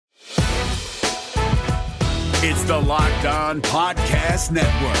It's the Locked On Podcast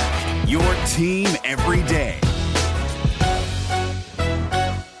Network, your team every day.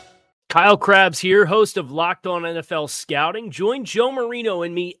 Kyle Krabs here, host of Locked On NFL Scouting. Join Joe Marino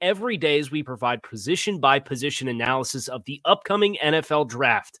and me every day as we provide position-by-position analysis of the upcoming NFL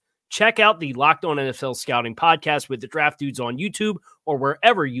Draft. Check out the Locked On NFL Scouting podcast with the Draft Dudes on YouTube or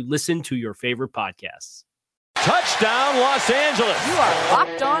wherever you listen to your favorite podcasts. Touchdown, Los Angeles. You are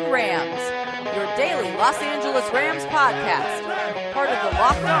Locked On Rams, your daily Los Angeles Rams podcast. Part of the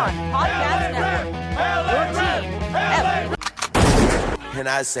Locked On Podcast Network. Your team every day. And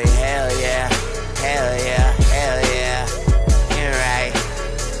I say, hell yeah, hell yeah, hell yeah. You're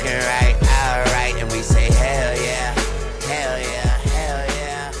right, all right. And we say, hell yeah, hell yeah, hell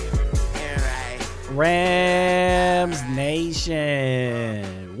yeah. You're right. Rams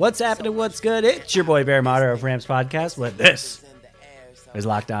Nation. What's happening? What's good? It's your boy Bear Motter of Rams Podcast. With this is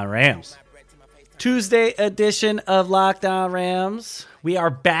Locked On Rams. Tuesday edition of Locked On Rams. We are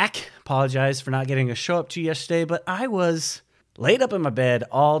back. Apologize for not getting a show up to you yesterday, but I was laid up in my bed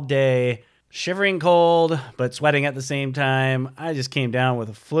all day, shivering cold, but sweating at the same time. I just came down with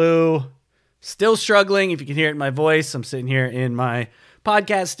a flu. Still struggling, if you can hear it in my voice. I'm sitting here in my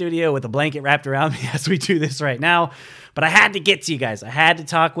podcast studio with a blanket wrapped around me as we do this right now. But I had to get to you guys. I had to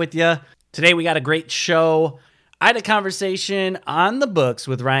talk with you. Today we got a great show. I had a conversation on the books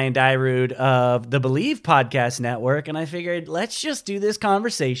with Ryan Dyrud of the Bleav Podcast Network, and I figured let's just do this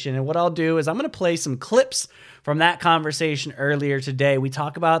conversation. And what I'll do is I'm going to play some clips from that conversation earlier today. We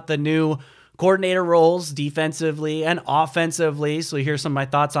talk about the new coordinator roles defensively and offensively. So you hear some of my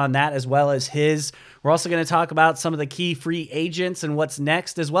thoughts on that as well as his. We're also going to talk about some of the key free agents and what's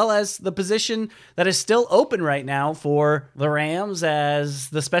next, as well as the position that is still open right now for the Rams as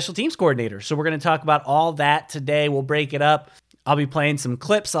the special teams coordinator. So we're going to talk about all that today. We'll break it up. I'll be playing some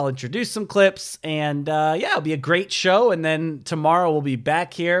clips. I'll introduce some clips, and it'll be a great show. And then tomorrow we'll be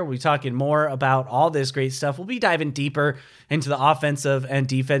back here. We'll be talking more about all this great stuff. We'll be diving deeper into the offensive and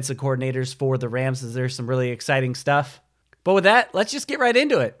defensive coordinators for the Rams, as there's some really exciting stuff. But with that, let's just get right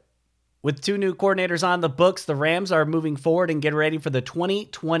into it. With two new coordinators on the books, the Rams are moving forward and getting ready for the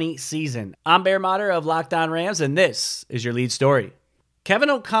 2020 season. I'm Bear Motter of Locked On Rams, and this is your lead story.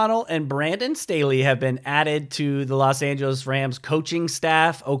 Kevin O'Connell and Brandon Staley have been added to the Los Angeles Rams coaching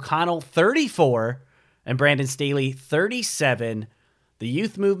staff. O'Connell, 34, and Brandon Staley, 37. The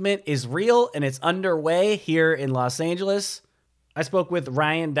youth movement is real, and it's underway here in Los Angeles. I spoke with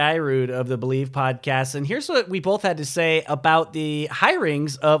Ryan Dyrud of the Bleav Podcast, and here's what we both had to say about the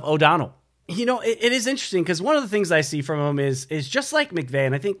hirings of O'Donnell. You know, it is interesting because one of the things I see from him is just like McVay,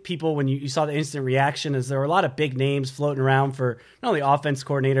 and I think people, when you saw the instant reaction, is there were a lot of big names floating around for not only offense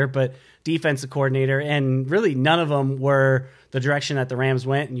coordinator, but defensive coordinator, and really none of them were the direction that the Rams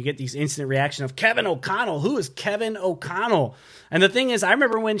went, and you get these instant reaction of Kevin O'Connell. Who is Kevin O'Connell? And the thing is, I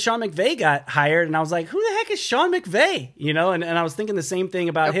remember when Sean McVay got hired, and I was like, who the heck is Sean McVay? You know, and I was thinking the same thing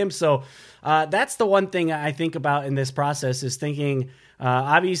about him. So that's the one thing I think about in this process is thinking,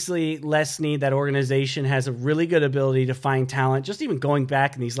 obviously, Les Snead, that organization, has a really good ability to find talent. Just even going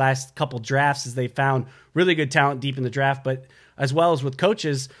back in these last couple drafts, as they found really good talent deep in the draft, but as well as with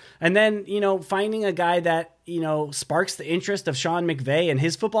coaches. And then, finding a guy that, sparks the interest of Sean McVay and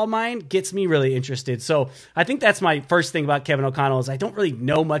his football mind gets me really interested. So I think that's my first thing about Kevin O'Connell is I don't really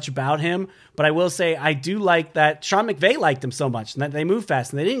know much about him, but I will say I do like that Sean McVay liked him so much and that they moved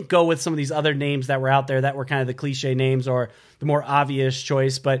fast and they didn't go with some of these other names that were out there that were kind of the cliche names or the more obvious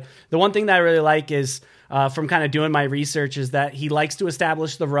choice. But the one thing that I really like is from kind of doing my research is that he likes to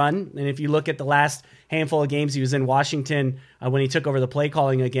establish the run. And if you look at the last handful of games he was in Washington when he took over the play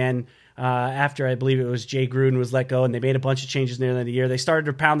calling again, after I believe it was Jay Gruden was let go and they made a bunch of changes near the end of the year, they started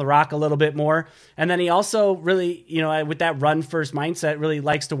to pound the rock a little bit more. And then he also really, with that run first mindset, really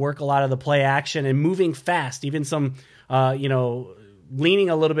likes to work a lot of the play action and moving fast, even some, leaning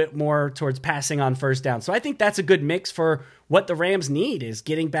a little bit more towards passing on first down. So I think that's a good mix for what the Rams need, is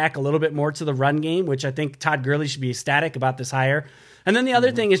getting back a little bit more to the run game, which I think Todd Gurley should be ecstatic about this hire. And then the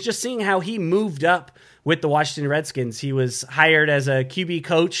other thing is just seeing how he moved up with the Washington Redskins. He was hired as a QB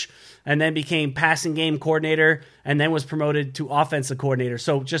coach and then became passing game coordinator and then was promoted to offensive coordinator.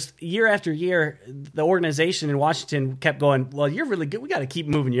 So just year after year, the organization in Washington kept going, well, you're really good. We got to keep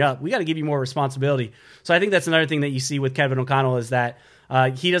moving you up. We got to give you more responsibility. So I think that's another thing that you see with Kevin O'Connell is that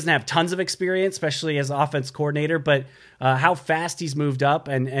he doesn't have tons of experience, especially as offense coordinator, but how fast he's moved up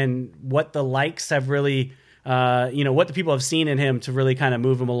and what the likes have really what the people have seen in him to really kind of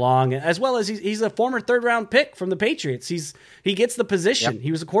move him along, as well as he's a former 3rd-round pick from the Patriots. He gets the position. Yep.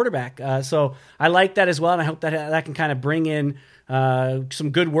 He was a quarterback. So I like that as well, and I hope that can kind of bring in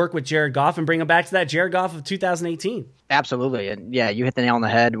some good work with Jared Goff and bring him back to that Jared Goff of 2018. Absolutely. And yeah, you hit the nail on the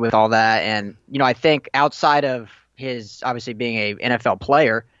head with all that. And, I think outside of his obviously being a NFL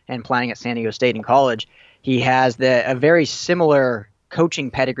player and playing at San Diego State in college, he has a very similar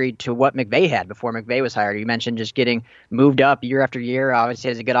coaching pedigree to what McVay had before McVay was hired. You mentioned just getting moved up year after year. Obviously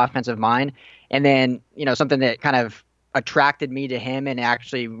has a good offensive mind. And then, something that kind of attracted me to him, and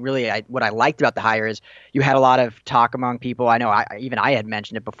actually really what I liked about the hire is you had a lot of talk among people. I know I had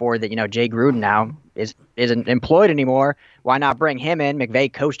mentioned it before that, Jay Gruden now isn't employed anymore. Why not bring him in?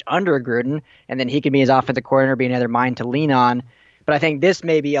 McVay coached under Gruden, and then he can be his offensive coordinator, be another mind to lean on. But I think this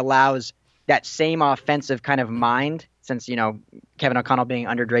maybe allows that same offensive kind of mind, since, Kevin O'Connell being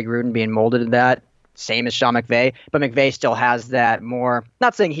under Dre Gruden, being molded to that, same as Sean McVay. But McVay still has that more,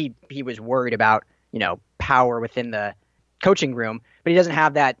 not saying he was worried about, power within the coaching room, but he doesn't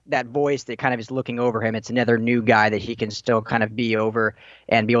have that voice that kind of is looking over him. It's another new guy that he can still kind of be over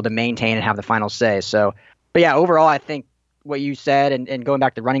and be able to maintain and have the final say. So, but yeah, overall, I think what you said and going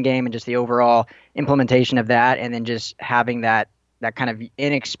back to the running game and just the overall implementation of that, and then just having that kind of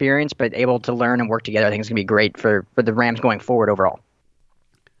inexperience but able to learn and work together, I think it's going to be great for the Rams going forward overall.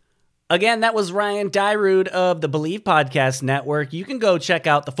 Again, that was Ryan Dyrud of the Bleav Podcast Network. You can go check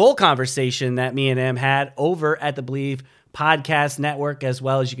out the full conversation that me and him had over at the Bleav Podcast Network, as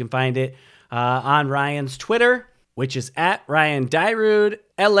well as you can find it on Ryan's Twitter, which is at Ryan Dyrud,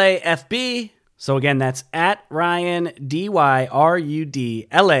 LAFB. So again, that's at Ryan Dyrud,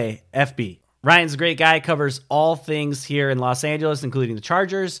 LAFB. Ryan's a great guy, covers all things here in Los Angeles, including the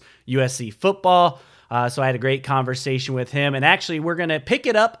Chargers, USC football. So I had a great conversation with him. And actually, we're going to pick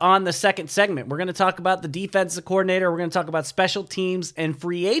it up on the second segment. We're going to talk about the defensive coordinator. We're going to talk about special teams and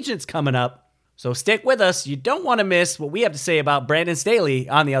free agents coming up. So stick with us. You don't want to miss what we have to say about Brandon Staley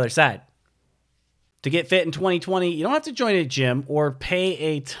on the other side. To get fit in 2020, you don't have to join a gym or pay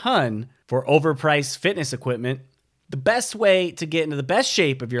a ton for overpriced fitness equipment. The best way to get into the best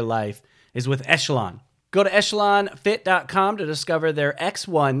shape of your life is with Echelon. Go to echelonfit.com to discover their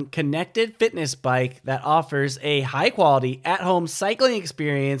X1 connected fitness bike that offers a high-quality, at-home cycling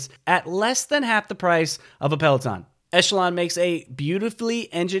experience at less than half the price of a Peloton. Echelon makes a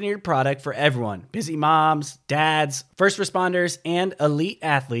beautifully engineered product for everyone. Busy moms, dads, first responders, and elite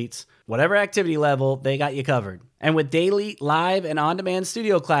athletes. Whatever activity level, they got you covered. And with daily, live, and on-demand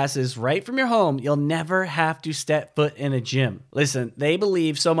studio classes right from your home, you'll never have to step foot in a gym. Listen, they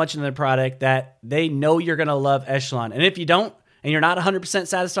believe so much in their product that they know you're going to love Echelon. And if you don't, and you're not 100%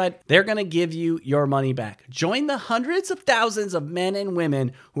 satisfied, they're going to give you your money back. Join the hundreds of thousands of men and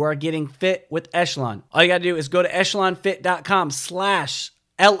women who are getting fit with Echelon. All you got to do is go to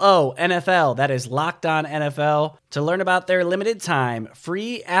echelonfit.com/LONFL. That is Locked On NFL to learn about their limited time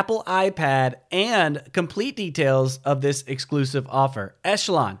free Apple iPad and complete details of this exclusive offer.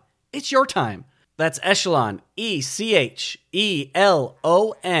 Echelon, it's your time. That's Echelon, ECHELON,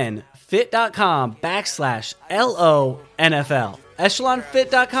 fit.com/LONFL.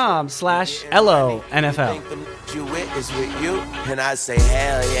 echelonfit.com/LONFL. You is with you, and I say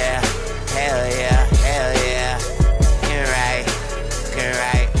hell yeah, hell yeah, hell yeah. You're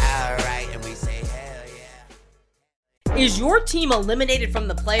right, all right, and we say hell yeah. Is your team eliminated from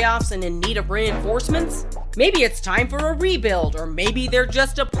the playoffs and in need of reinforcements? Maybe it's time for a rebuild, or maybe they're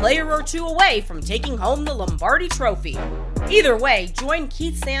just a player or two away from taking home the Lombardi Trophy. Either way, join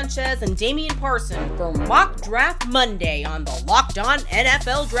Keith Sanchez and Damian Parson for Mock Draft Monday on the Locked On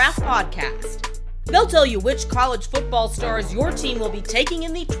NFL Draft Podcast. They'll tell you which college football stars your team will be taking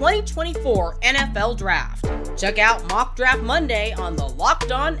in the 2024 NFL Draft. Check out Mock Draft Monday on the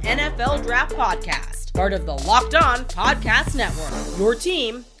Locked On NFL Draft Podcast, part of the Locked On Podcast Network. Your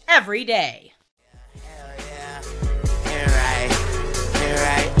team every day. You're right,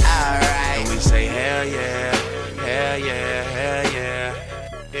 all right. And we say hell yeah, hell yeah, hell yeah.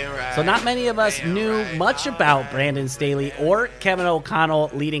 You're right. So not many of us knew much about Brandon Staley or Kevin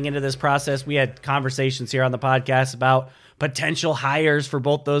O'Connell leading into this process. We had conversations here on the podcast about potential hires for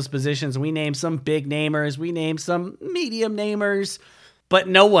both those positions. We named some big namers. We named some medium namers. But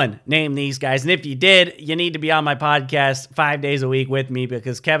no one named these guys. And if you did, you need to be on my podcast 5 days a week with me,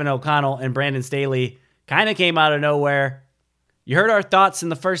 because Kevin O'Connell and Brandon Staley kind of came out of nowhere. You heard our thoughts in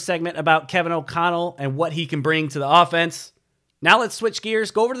the first segment about Kevin O'Connell and what he can bring to the offense. Now let's switch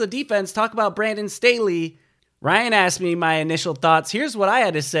gears, go over to the defense, talk about Brandon Staley. Ryan asked me my initial thoughts. Here's what I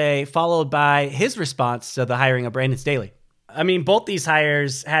had to say, followed by his response to the hiring of Brandon Staley. I mean, both these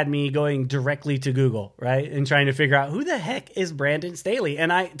hires had me going directly to Google, right? And trying to figure out who the heck is Brandon Staley.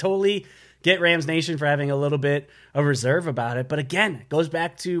 And I totally get Rams Nation for having a little bit of reserve about it. But again, it goes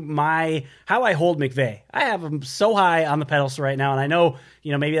back to how I hold McVay. I have him so high on the pedestal right now. And I know,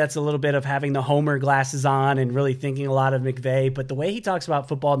 maybe that's a little bit of having the Homer glasses on and really thinking a lot of McVay. But the way he talks about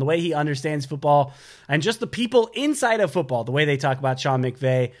football and the way he understands football and just the people inside of football, the way they talk about Sean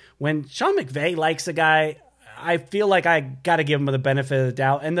McVay, when Sean McVay likes a guy, I feel like I got to give him the benefit of the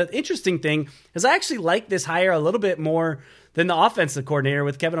doubt. And the interesting thing is I actually like this hire a little bit more than the offensive coordinator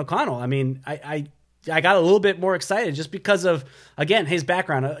with Kevin O'Connell. I mean, I got a little bit more excited just because of, again, his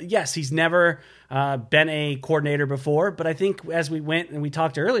background. Yes, he's never been a coordinator before, but I think as we went and we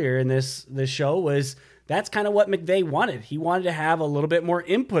talked earlier in this show that's kind of what McVay wanted. He wanted to have a little bit more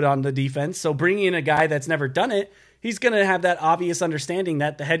input on the defense. So bringing in a guy that's never done it, he's going to have that obvious understanding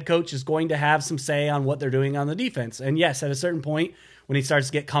that the head coach is going to have some say on what they're doing on the defense. And yes, at a certain point, when he starts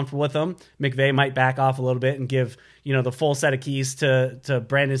to get comfortable with them, McVay might back off a little bit and give, the full set of keys to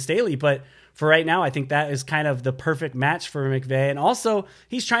Brandon Staley. But for right now, I think that is kind of the perfect match for McVay. And also,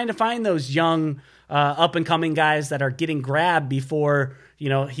 he's trying to find those young, up-and-coming guys that are getting grabbed before,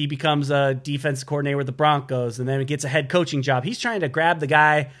 he becomes a defensive coordinator with the Broncos and then gets a head coaching job. He's trying to grab the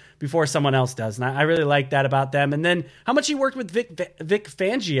guy before someone else does. And I really like that about them. And then how much he worked with Vic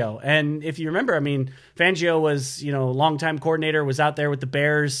Fangio. And if you remember, I mean, Fangio was, longtime coordinator, was out there with the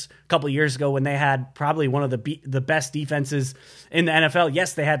Bears a couple of years ago when they had probably one of the best defenses in the NFL.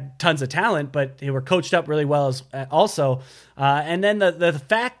 Yes, they had tons of talent, but they were coached up really well also. And then the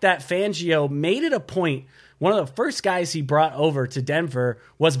fact that Fangio made it a point, one of the first guys he brought over to Denver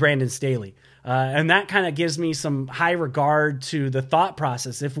was Brandon Staley. And that kind of gives me some high regard to the thought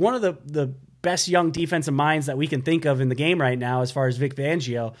process. If one of the best young defensive minds that we can think of in the game right now, as far as Vic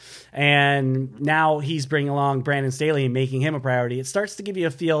Fangio, and now he's bringing along Brandon Staley and making him a priority, it starts to give you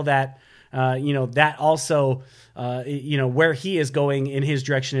a feel that, that also, where he is going in his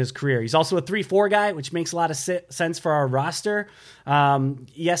direction in his career. He's also a 3-4 guy, which makes a lot of sense for our roster.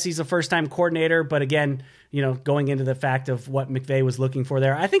 Yes, he's a first-time coordinator, but again, going into the fact of what McVay was looking for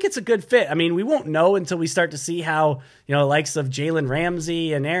there, I think it's a good fit. I mean, we won't know until we start to see how, the likes of Jalen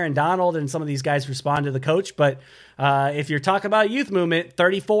Ramsey and Aaron Donald and some of these guys respond to the coach. But if you're talking about youth movement,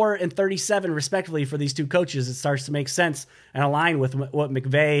 34 and 37 respectively for these two coaches, it starts to make sense and align with what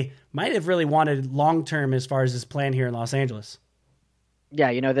McVay might have really wanted long-term as far as his plan here in Los Angeles.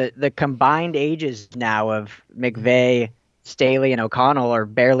 Yeah, the combined ages now of McVay, Staley, and O'Connell are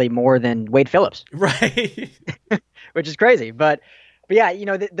barely more than Wade Phillips. Right. Which is crazy. But yeah,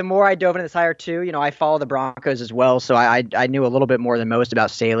 the more I dove into this hire too, I follow the Broncos as well. So I knew a little bit more than most about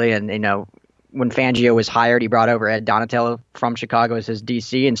Staley. And, when Fangio was hired, he brought over Ed Donatello from Chicago as his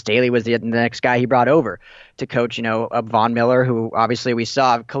DC, and Staley was the next guy he brought over to coach, Von Miller, who obviously we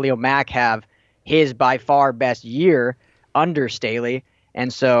saw Khalil Mack have his by far best year under Staley.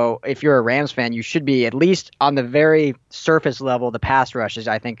 And so if you're a Rams fan, you should be at least on the very surface level. The pass rush is,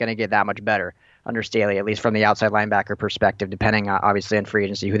 I think, going to get that much better under Staley, at least from the outside linebacker perspective, depending obviously on free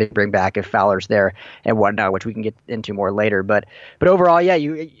agency, who they bring back, if Fowler's there and whatnot, which we can get into more later. But overall, yeah,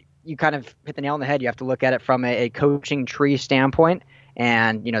 you kind of hit the nail on the head. You have to look at it from a coaching tree standpoint.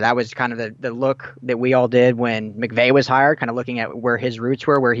 And, that was kind of the look that we all did when McVay was hired, kind of looking at where his roots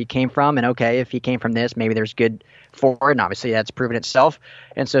were, where he came from. And, okay, if he came from this, maybe there's good for it. And obviously that's proven itself.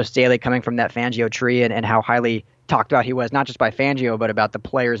 And so Staley coming from that Fangio tree and how highly talked about he was, not just by Fangio, but about the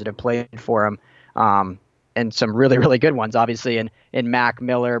players that have played for him. And some really, really good ones, obviously, in Mack,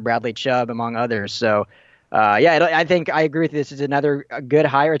 Miller, Bradley Chubb, among others. So, I think I agree with this. Is another good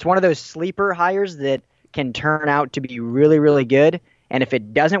hire. It's one of those sleeper hires that can turn out to be really, really good. And if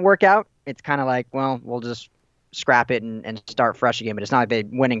it doesn't work out, it's kind of like, well, we'll just scrap it and start fresh again. But it's not like they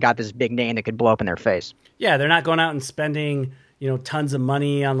went and got this big name that could blow up in their face. Yeah, they're not going out and spending, tons of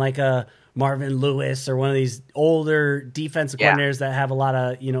money on like a Marvin Lewis or one of these older defensive coordinators that have a lot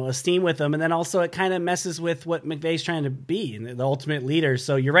of, esteem with them. And then also it kind of messes with what McVay's trying to be, and the ultimate leader.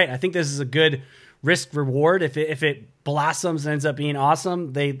 So you're right. I think this is a good risk reward. If it blossoms and ends up being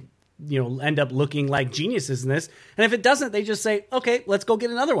awesome, they end up looking like geniuses in this. And if it doesn't, they just say, okay, let's go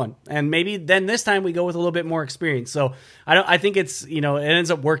get another one. And maybe then this time we go with a little bit more experience. So I think it's, it ends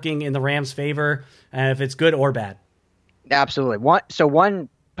up working in the Rams' favor, if it's good or bad. Absolutely. One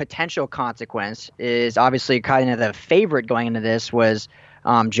potential consequence is obviously kind of the favorite going into this was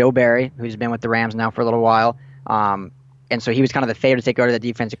Joe Barry, who's been with the Rams now for a little while. And so he was kind of the favorite to take over the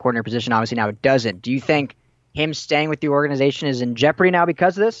defensive coordinator position. Obviously now it doesn't. Do you think him staying with the organization is in jeopardy now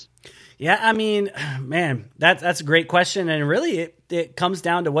because of this? Yeah, I mean, man, that's a great question. And really it comes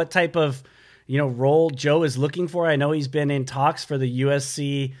down to what type of, role Joe is looking for. I know he's been in talks for the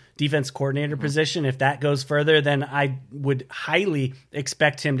USC defense coordinator position. If that goes further, then I would highly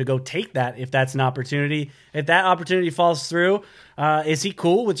expect him to go take that if that's an opportunity. If that opportunity falls through, is he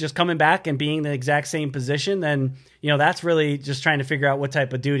cool with just coming back and being the exact same position? Then, that's really just trying to figure out what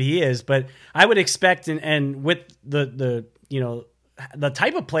type of dude he is. But I would expect, and with the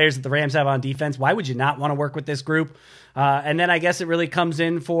type of players that the Rams have on defense, why would you not want to work with this group? And then I guess it really comes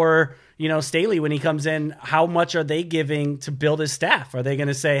in for, Staley when he comes in, how much are they giving to build his staff? Are they going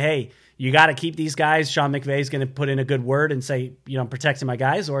to say, hey, you got to keep these guys? Sean McVay is going to put in a good word and say, I'm protecting my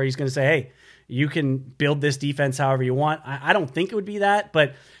guys, or he's going to say, hey, you can build this defense however you want. I don't think it would be that,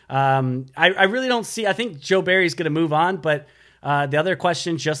 but I really don't see, I think Joe Barry's going to move on, but the other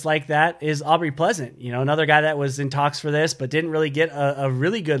question just like that is Aubrey Pleasant, another guy that was in talks for this, but didn't really get a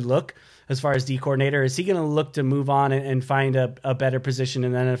really good look as far as D coordinator. Is he going to look to move on and find a better position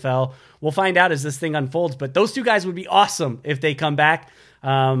in the NFL? We'll find out as this thing unfolds, but those two guys would be awesome if they come back.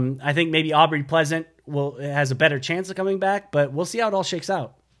 I think maybe Aubrey Pleasant has a better chance of coming back, but we'll see how it all shakes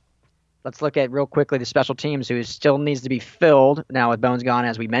out. Let's look at real quickly the special teams, who still needs to be filled now with Bones gone,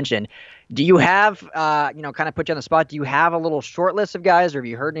 as we mentioned. Do you have, kind of put you on the spot, do you have a little short list of guys, or have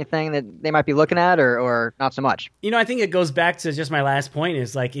you heard anything that they might be looking at, or not so much? I think it goes back to just my last point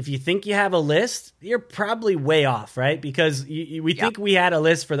is, like, if you think you have a list, you're probably way off, right? Because we think we had a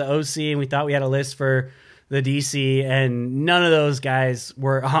list for the OC, and we thought we had a list for the DC, and none of those guys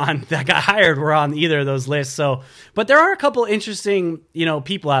that got hired were on either of those lists. So, but there are a couple interesting,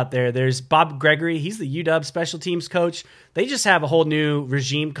 people out there. There's Bob Gregory. He's the UW special teams coach. They just have a whole new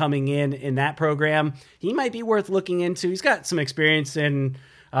regime coming in that program. He might be worth looking into. He's got some experience in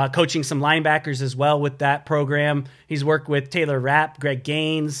coaching some linebackers as well with that program. He's worked with Taylor Rapp, Greg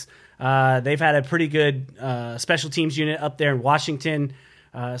Gaines. They've had a pretty good special teams unit up there in Washington.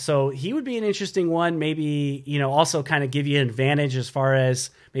 So he would be an interesting one, maybe, also kind of give you an advantage as far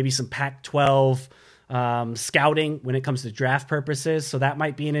as maybe some Pac-12 scouting when it comes to draft purposes. So that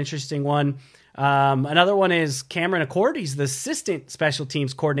might be an interesting one. Another one is Cameron Accord. He's the assistant special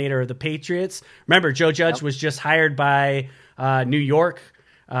teams coordinator of the Patriots. Remember, Joe Judge was just hired by New York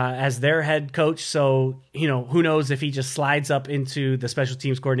as their head coach. So, who knows if he just slides up into the special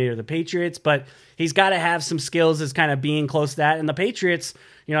teams coordinator of the Patriots, but he's got to have some skills as kind of being close to that. And the Patriots,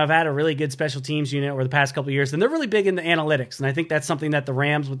 have had a really good special teams unit over the past couple of years, and they're really big into analytics. And I think that's something that the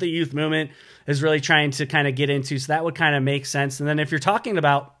Rams with the youth movement is really trying to kind of get into. So that would kind of make sense. And then if you're talking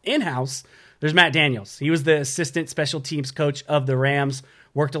about in-house, there's Matt Daniels. He was the assistant special teams coach of the Rams,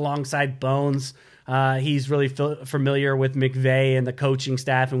 worked alongside Bones. He's really familiar with McVay and the coaching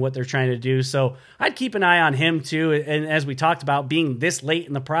staff and what they're trying to do. So I'd keep an eye on him too. And as we talked about, being this late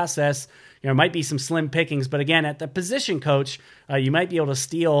in the process, might be some slim pickings. But again, at the position coach, you might be able to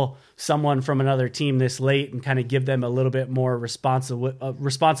steal someone from another team this late and kind of give them a little bit more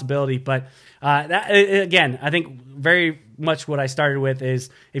responsibility. But again, I think very much what I started with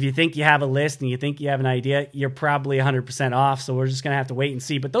is, if you think you have a list and you think you have an idea, you're probably 100% off. So we're just going to have to wait and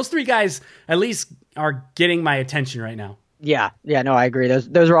see. But those three guys at least are getting my attention right now. Yeah, no, I agree.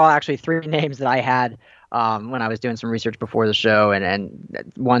 Those are all actually three names that I had when I was doing some research before the show,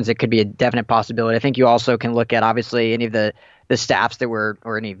 and ones that could be a definite possibility. I think you also can look at, obviously, any of the staffs that were,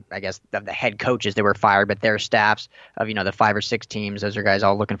 or any, I guess, of the head coaches that were fired, but their staffs of, the 5 or 6 teams. Those are guys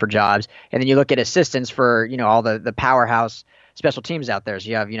all looking for jobs. And then you look at assistants for, all the powerhouse special teams out there. So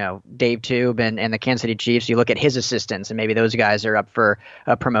you have, Dave Tube and the Kansas City Chiefs. You look at his assistants, and maybe those guys are up for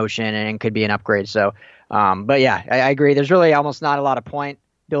a promotion and could be an upgrade. So, but yeah, I agree. There's really almost not a lot of point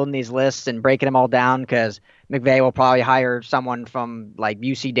building these lists and breaking them all down, because McVay will probably hire someone from like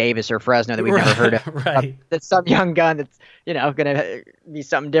UC Davis or Fresno that we've never heard of. Right. That's some young gun that's, going to be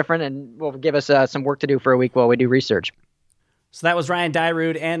something different and will give us some work to do for a week while we do research. So that was Ryan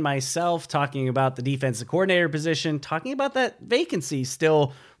Dyrud and myself talking about the defensive coordinator position, talking about that vacancy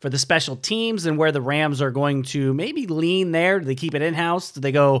still for the special teams and where the Rams are going to maybe lean there. Do they keep it in-house? Do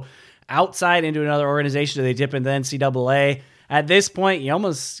they go outside into another organization? Do they dip into the NCAA? At this point,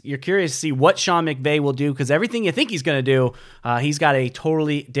 you're curious to see what Sean McVay will do, because everything you think he's going to do, he's got a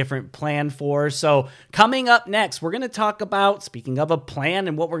totally different plan for. So coming up next, we're going to talk about, speaking of a plan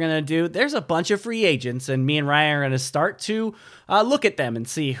and what we're going to do, there's a bunch of free agents, and me and Ryan are going to start to look at them and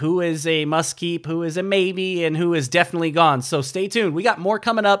see who is a must-keep, who is a maybe, and who is definitely gone. So stay tuned. We got more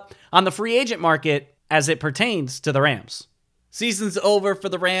coming up on the free agent market as it pertains to the Rams. Season's over for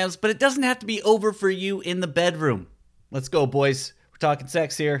the Rams, but it doesn't have to be over for you in the bedroom. Let's go, boys. We're talking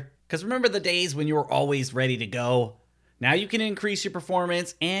sex here. Because remember the days when you were always ready to go? Now you can increase your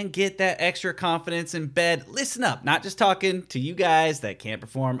performance and get that extra confidence in bed. Listen up, not just talking to you guys that can't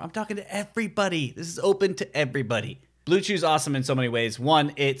perform. I'm talking to everybody. This is open to everybody. Blue Chew's awesome in so many ways.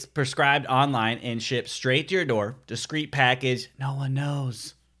 One, it's prescribed online and shipped straight to your door. Discreet package, no one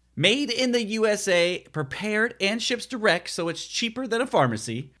knows. Made in the USA, prepared and ships direct, so it's cheaper than a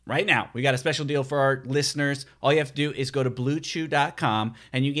pharmacy. Right now, we got a special deal for our listeners. All you have to do is go to BlueChew.com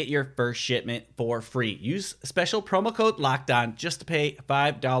and you get your first shipment for free. Use special promo code LOCKEDON just to pay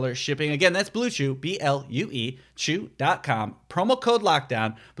 $5 shipping. Again, that's Blue Chew, BLUE, chew.com. Promo code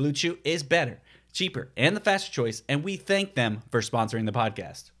LOCKEDON. Blue Chew is better, cheaper, and the faster choice, and we thank them for sponsoring the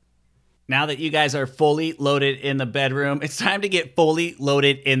podcast. Now that you guys are fully loaded in the bedroom, it's time to get fully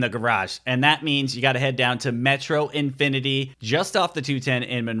loaded in the garage. And that means you got to head down to Metro Infinity, just off the 210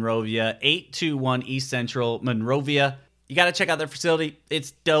 in Monrovia, 821 East Central, Monrovia. You got to check out their facility.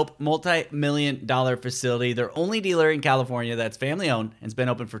 It's dope, multi-million-dollar facility. They're only dealer in California that's family-owned and has been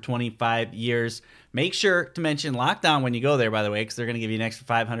open for 25 years. Make sure to mention Locked On when you go there, by the way, because they're going to give you an extra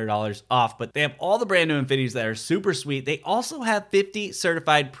 $500 off. But they have all the brand new Infinities that are super sweet. They also have 50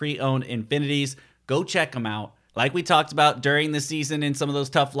 certified pre-owned Infinities. Go check them out. Like we talked about during the season in some of those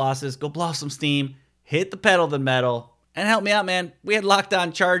tough losses, go blow some steam, hit the pedal to the metal, and help me out, man. We had Locked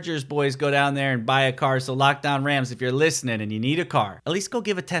On Chargers boys go down there and buy a car. So Locked On Rams, if you're listening and you need a car, at least go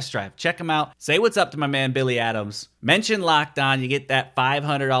give a test drive. Check them out. Say what's up to my man, Billy Adams. Mention Locked On. You get that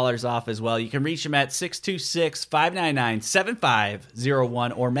 $500 off as well. You can reach him at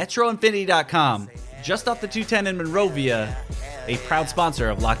 626-599-7501 or metroinfinity.com. Just off the 210 in Monrovia, a proud sponsor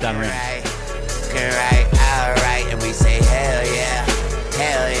of Locked On Rams. All right, and we say hell yeah,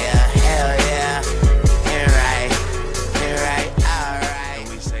 hell yeah, hell yeah.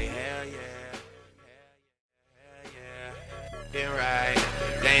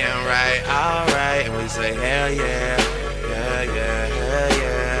 Damn right, alright, and we say hell yeah, hell yeah, hell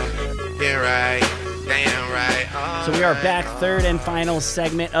yeah, get right, damn right, alright. So we are back, third and final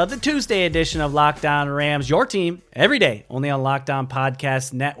segment of the Tuesday edition of Locked On Rams, your team every day, only on Locked On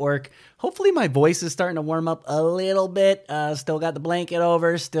Podcast Network. Hopefully my voice is starting to warm up a little bit, still got the blanket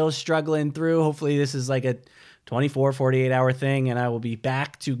over, still struggling through. Hopefully this is like a 24, 48-hour thing, and I will be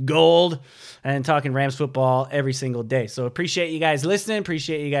back to gold and talking Rams football every single day. So appreciate you guys listening.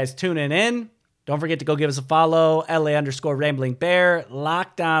 Appreciate you guys tuning in. Don't forget to go give us a follow, LA_Rambling Bear,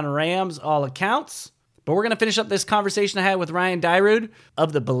 Locked On Rams, all accounts. But we're going to finish up this conversation I had with Ryan Dyrud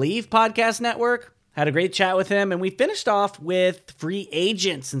of the Bleav Podcast Network. Had a great chat with him, and we finished off with free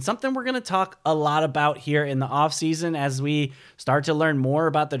agents and something we're going to talk a lot about here in the offseason as we start to learn more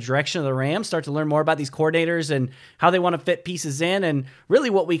about the direction of the Rams, start to learn more about these coordinators and how they want to fit pieces in, and really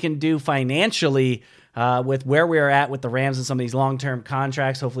what we can do financially with where we are at with the Rams and some of these long-term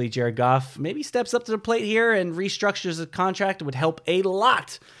contracts. Hopefully Jared Goff maybe steps up to the plate here and restructures the contract. It would help a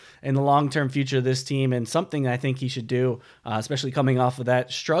lot in the long-term future of this team, and something I think he should do, especially coming off of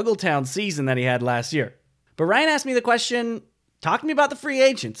that struggle town season that he had last year. But Ryan asked me the question, talk to me about the free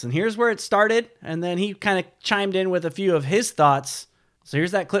agents, and here's where it started, and then he kind of chimed in with a few of his thoughts. So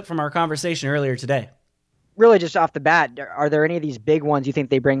here's that clip from our conversation earlier today. Really, just off the bat, are there any of these big ones you think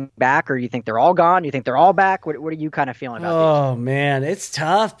they bring back, or you think they're all gone? You think they're all back? What are you kind of feeling about these? Oh, man, it's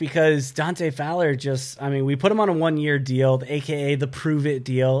tough because Dante Fowler we put him on a one-year deal, aka the prove it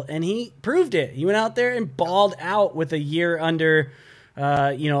deal, and he proved it. He went out there and balled out with a year under,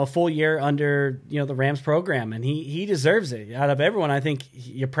 a full year under, the Rams program, and he deserves it. Out of everyone, I think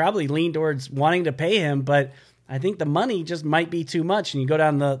you probably lean towards wanting to pay him, but I think the money just might be too much. And you go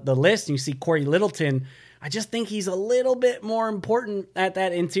down the list and you see Corey Littleton. I just think he's a little bit more important at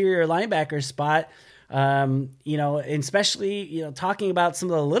that interior linebacker spot. And especially, talking about some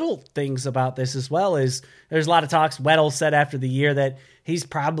of the little things about this as well is there's a lot of talks. Weddle said after the year that he's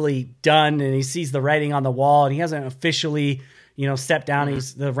probably done and he sees the writing on the wall and he hasn't officially, stepped down.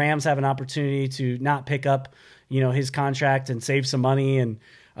 The Rams have an opportunity to not pick up, his contract and save some money. And,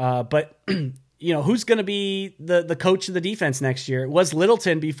 but who's going to be the coach of the defense next year? It was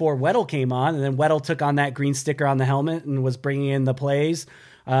Littleton before Weddle came on, and then Weddle took on that green sticker on the helmet and was bringing in the plays.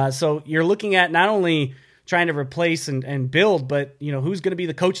 So you're looking at not only trying to replace and build, but who's going to be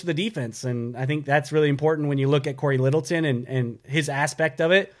the coach of the defense? And I think that's really important when you look at Corey Littleton and his aspect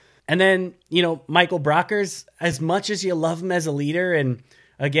of it. And then, Michael Brockers, as much as you love him as a leader, and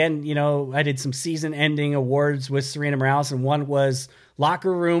again, I did some season-ending awards with Serena Morales, and one was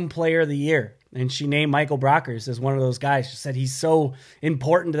Locker Room Player of the Year. And she named Michael Brockers as one of those guys. She said he's so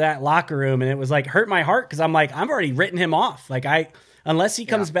important to that locker room. And it was hurt my heart because I'm I've already written him off. Unless he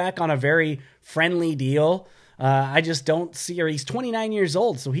comes back on a very friendly deal, I just don't see her. He's 29 years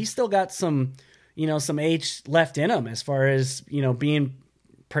old, so he's still got some, some age left in him as far as, being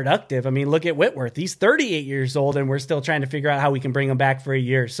productive. I mean, look at Whitworth. He's 38 years old and we're still trying to figure out how we can bring him back for a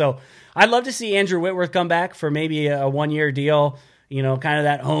year. So I'd love to see Andrew Whitworth come back for maybe a 1-year deal, kind of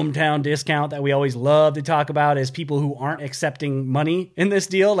that hometown discount that we always love to talk about as people who aren't accepting money in this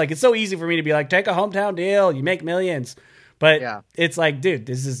deal. Like, it's so easy for me to be like, take a hometown deal, you make millions. But It's like, dude,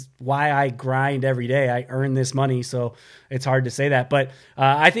 this is why I grind every day. I earn this money. So it's hard to say that. But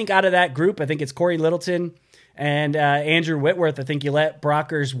I think out of that group, I think it's Corey Littleton and Andrew Whitworth. I think you let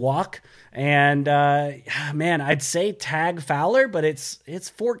Brockers walk. And man, I'd say tag Fowler, but it's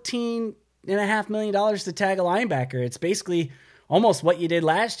 $14.5 million to tag a linebacker. It's basically almost what you did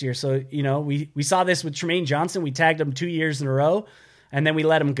last year. So, we saw this with Tremaine Johnson. We tagged him 2 years in a row. And then we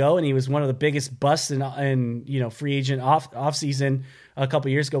let him go, and he was one of the biggest busts in free agent off season a couple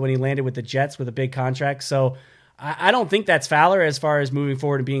years ago when he landed with the Jets with a big contract. So I don't think that's Fowler as far as moving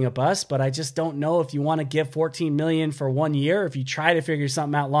forward and being a bust, but I just don't know if you want to give $14 million for 1 year, if you try to figure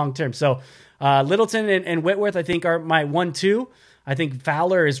something out long term. So Littleton and Whitworth, I think, are my 1-2. I think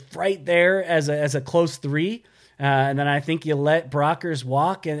Fowler is right there as a close 3. And then I think you let Brockers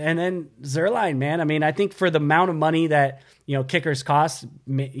walk, and then Zerline, man. I mean, I think for the amount of money that kickers cost,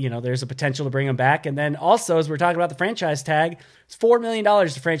 there's a potential to bring them back. And then also, as we're talking about the franchise tag, it's $4 million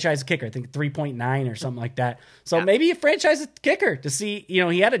to franchise a kicker. I think 3.9 or something like that. So maybe you franchise a kicker to see.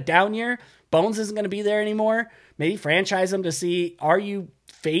 He had a down year. Bones isn't going to be there anymore. Maybe franchise him to see, are you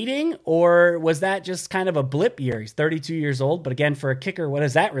fading, or was that just kind of a blip year? He's 32 years old, but again, for a kicker, what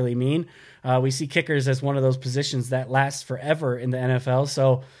does that really mean? We see kickers as one of those positions that lasts forever in the NFL.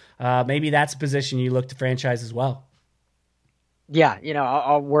 So maybe that's a position you look to franchise as well. Yeah,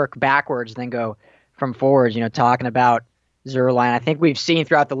 I'll work backwards, then go from forwards. Talking about Zerline, I think we've seen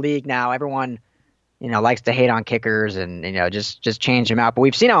throughout the league now, everyone likes to hate on kickers and just change them out. But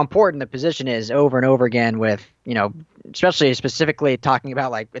we've seen how important the position is over and over again with especially specifically talking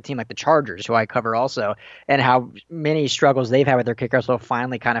about like a team like the Chargers, who I cover also, and how many struggles they've had with their kicker. So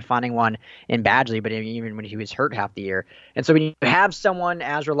finally kind of finding one in Badgley, but even when he was hurt half the year. And so when you have someone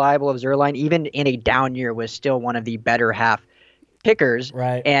as reliable as Zerline, even in a down year, was still one of the better half kickers.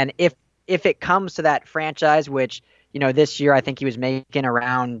 Right. And if it comes to that franchise, which this year I think he was making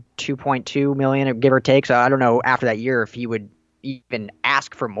around $2.2 million, give or take. So I don't know after that year if he would even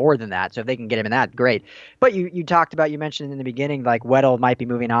ask for more than that. So if they can get him in that, great. But you mentioned in the beginning, like Weddle might be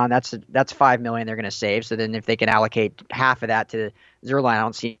moving on. That's $5 million they're going to save. So then if they can allocate half of that to Zerline, I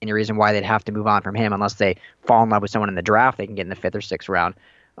don't see any reason why they'd have to move on from him unless they fall in love with someone in the draft they can get in the 5th or 6th round.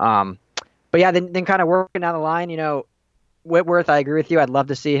 But yeah, then kind of working down the line, Whitworth, I agree with you. I'd love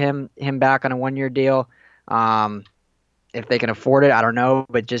to see him back on a 1-year deal. If they can afford it, I don't know.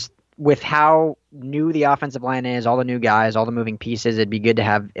 But just with how new the offensive line is, all the new guys, all the moving pieces, it'd be good to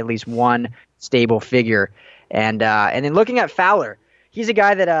have at least one stable figure. And then looking at Fowler, he's a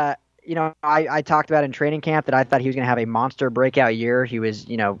guy that I talked about in training camp that I thought he was going to have a monster breakout year. He was,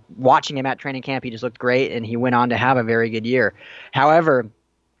 watching him at training camp, he just looked great, and he went on to have a very good year. However,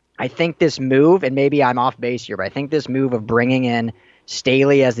 I think this move, and maybe I'm off base here, but I think this move of bringing in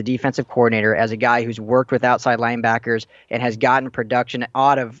Staley as the defensive coordinator, as a guy who's worked with outside linebackers and has gotten production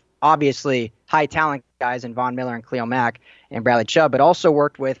out of obviously high talent guys in Von Miller and Khalil Mack and Bradley Chubb, but also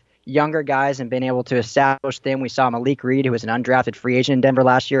worked with younger guys and been able to establish them. We saw Malik Reed, who was an undrafted free agent in Denver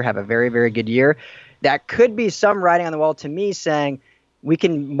last year, have a very, very good year. That could be some writing on the wall to me saying we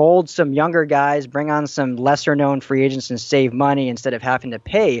can mold some younger guys, bring on some lesser-known free agents and save money instead of having to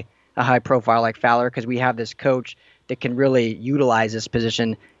pay a high profile like Fowler, because we have this coach that can really utilize this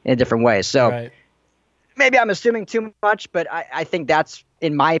position in a different way. So maybe I'm assuming too much, but I think that's,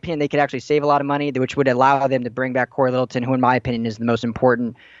 in my opinion, they could actually save a lot of money, which would allow them to bring back Corey Littleton, who in my opinion is the most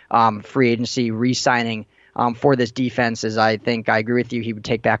important free agency re-signing for this defense. As I think I agree with you, he would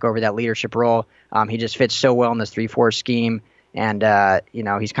take back over that leadership role. He just fits so well in this 3-4 scheme. And,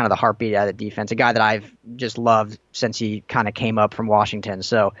 he's kind of the heartbeat of the defense, a guy that I've just loved since he kind of came up from Washington.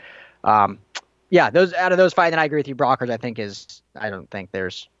 So, those out of those 5, then I agree with you. Brockers, I don't think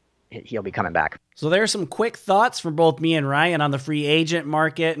he'll be coming back. So there are some quick thoughts from both me and Ryan on the free agent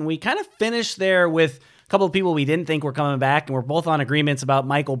market. And we kind of finished there with a couple of people we didn't think were coming back. And we're both on agreements about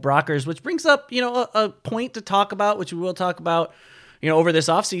Michael Brockers, which brings up, a point to talk about, which we will talk about, over this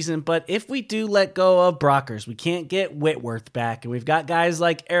offseason. But if we do let go of Brockers, we can't get Whitworth back. And we've got guys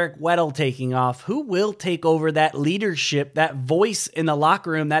like Eric Weddle taking off. Who will take over that leadership, that voice in the locker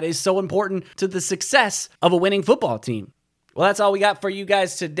room that is so important to the success of a winning football team? Well, that's all we got for you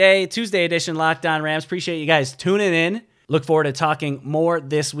guys today. Tuesday edition Locked On Rams. Appreciate you guys tuning in. Look forward to talking more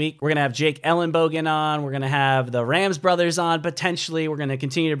this week. We're going to have Jake Ellenbogen on. We're going to have the Rams brothers on potentially. We're going to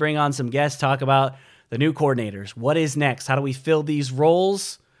continue to bring on some guests, talk about the new coordinators. What is next? How do we fill these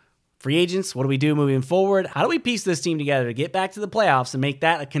roles? Free agents, what do we do moving forward? How do we piece this team together to get back to the playoffs and make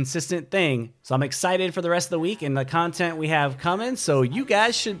that a consistent thing? So I'm excited for the rest of the week and the content we have coming, so you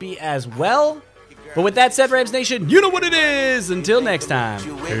guys should be as well. But with that said, Rams Nation, you know what it is. Until next time.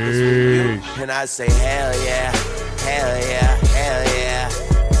 Peace. And I say, hell yeah, hell yeah, hell yeah.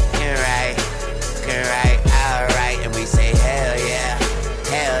 You're right, all right. And we say, hell yeah,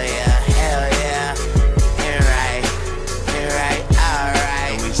 hell yeah, hell yeah. You're right, all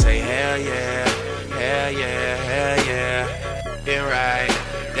right. And we say, hell yeah, hell yeah, hell yeah. You're right,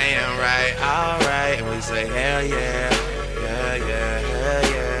 damn right, all right. And we say, hell yeah, hell yeah,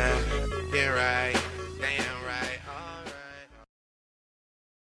 hell yeah. You're right.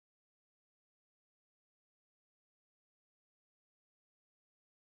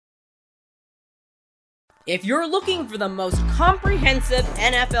 If you're looking for the most comprehensive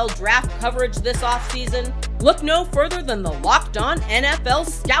NFL draft coverage this offseason, look no further than the Locked On NFL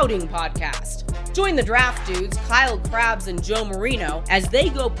Scouting Podcast. Join the draft dudes, Kyle Krabs and Joe Marino, as they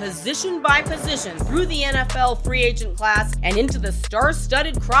go position by position through the NFL free agent class and into the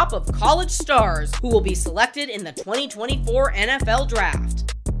star-studded crop of college stars who will be selected in the 2024 NFL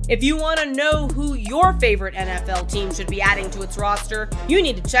Draft. If you want to know who your favorite NFL team should be adding to its roster, you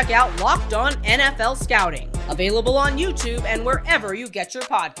need to check out Locked On NFL Scouting, available on YouTube and wherever you get your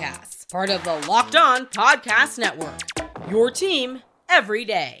podcasts. Part of the Locked On Podcast Network, your team every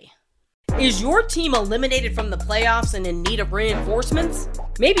day. Is your team eliminated from the playoffs and in need of reinforcements?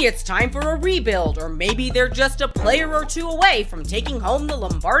 Maybe it's time for a rebuild, or maybe they're just a player or two away from taking home the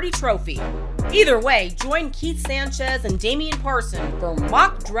Lombardi Trophy. Either way, join Keith Sanchez and Damian Parson for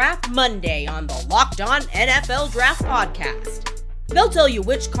Mock Draft Monday on the Locked On NFL Draft Podcast. They'll tell you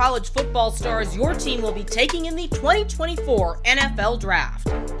which college football stars your team will be taking in the 2024 NFL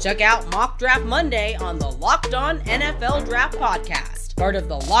Draft. Check out Mock Draft Monday on the Locked On NFL Draft Podcast, part of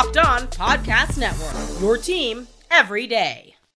the Locked On Podcast Network, your team every day.